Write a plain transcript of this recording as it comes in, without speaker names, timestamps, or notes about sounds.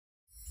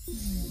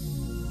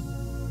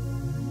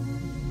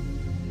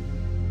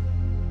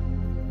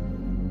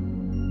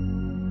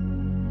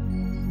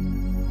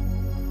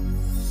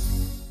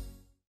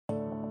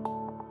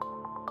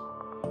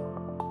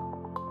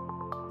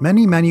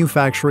Many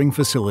manufacturing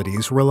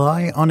facilities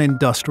rely on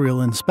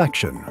industrial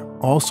inspection,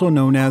 also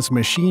known as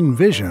machine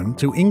vision,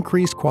 to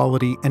increase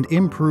quality and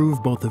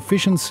improve both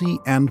efficiency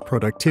and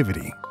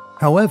productivity.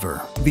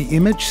 However, the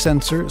image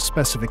sensor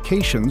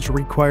specifications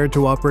required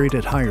to operate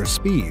at higher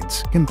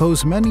speeds can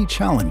pose many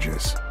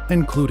challenges,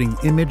 including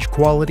image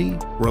quality,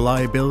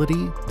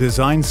 reliability,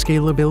 design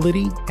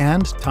scalability,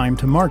 and time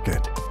to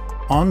market.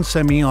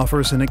 onsemi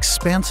offers an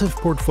expansive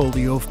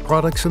portfolio of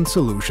products and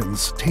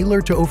solutions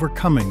tailored to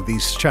overcoming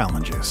these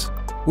challenges.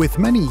 With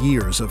many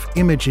years of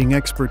imaging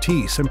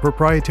expertise and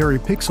proprietary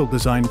pixel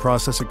design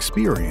process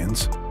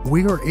experience,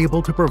 we are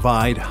able to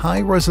provide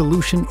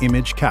high-resolution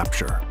image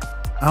capture.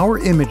 Our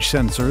image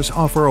sensors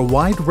offer a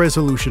wide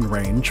resolution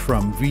range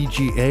from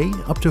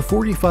VGA up to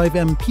 45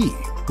 MP,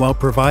 while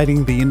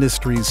providing the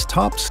industry's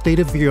top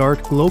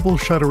state-of-the-art global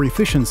shutter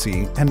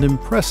efficiency and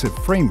impressive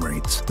frame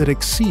rates that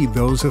exceed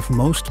those of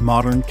most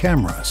modern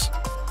cameras.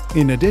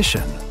 In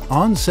addition,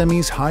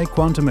 onsemi's high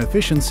quantum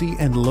efficiency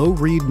and low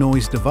read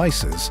noise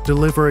devices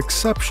deliver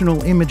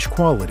exceptional image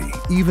quality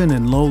even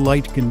in low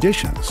light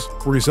conditions,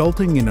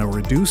 resulting in a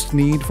reduced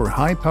need for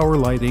high-power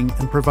lighting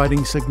and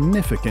providing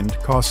significant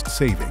cost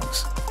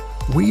savings.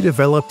 We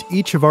developed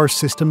each of our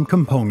system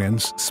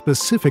components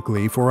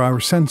specifically for our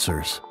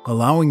sensors,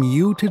 allowing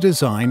you to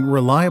design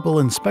reliable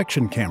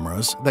inspection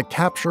cameras that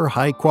capture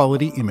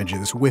high-quality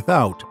images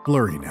without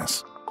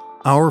blurriness.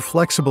 Our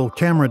flexible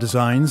camera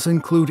designs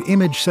include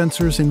image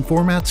sensors in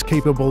formats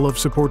capable of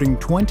supporting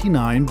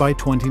 29 by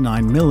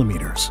 29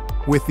 millimeters,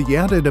 with the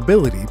added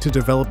ability to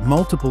develop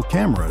multiple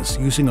cameras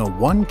using a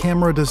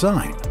one-camera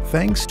design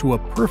thanks to a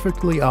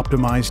perfectly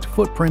optimized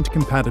footprint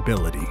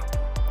compatibility.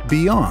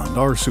 Beyond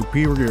our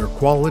superior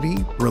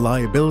quality,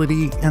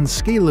 reliability, and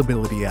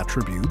scalability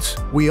attributes,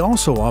 we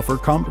also offer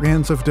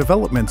comprehensive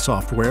development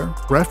software,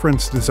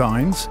 reference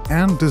designs,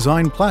 and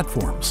design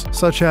platforms,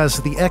 such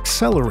as the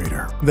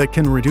Accelerator, that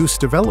can reduce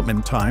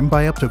development time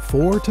by up to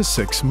 4 to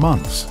 6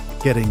 months,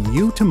 getting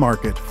you to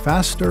market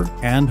faster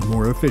and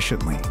more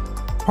efficiently.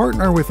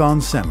 Partner with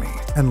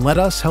onsemi and let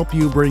us help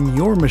you bring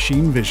your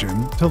machine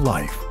vision to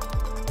life.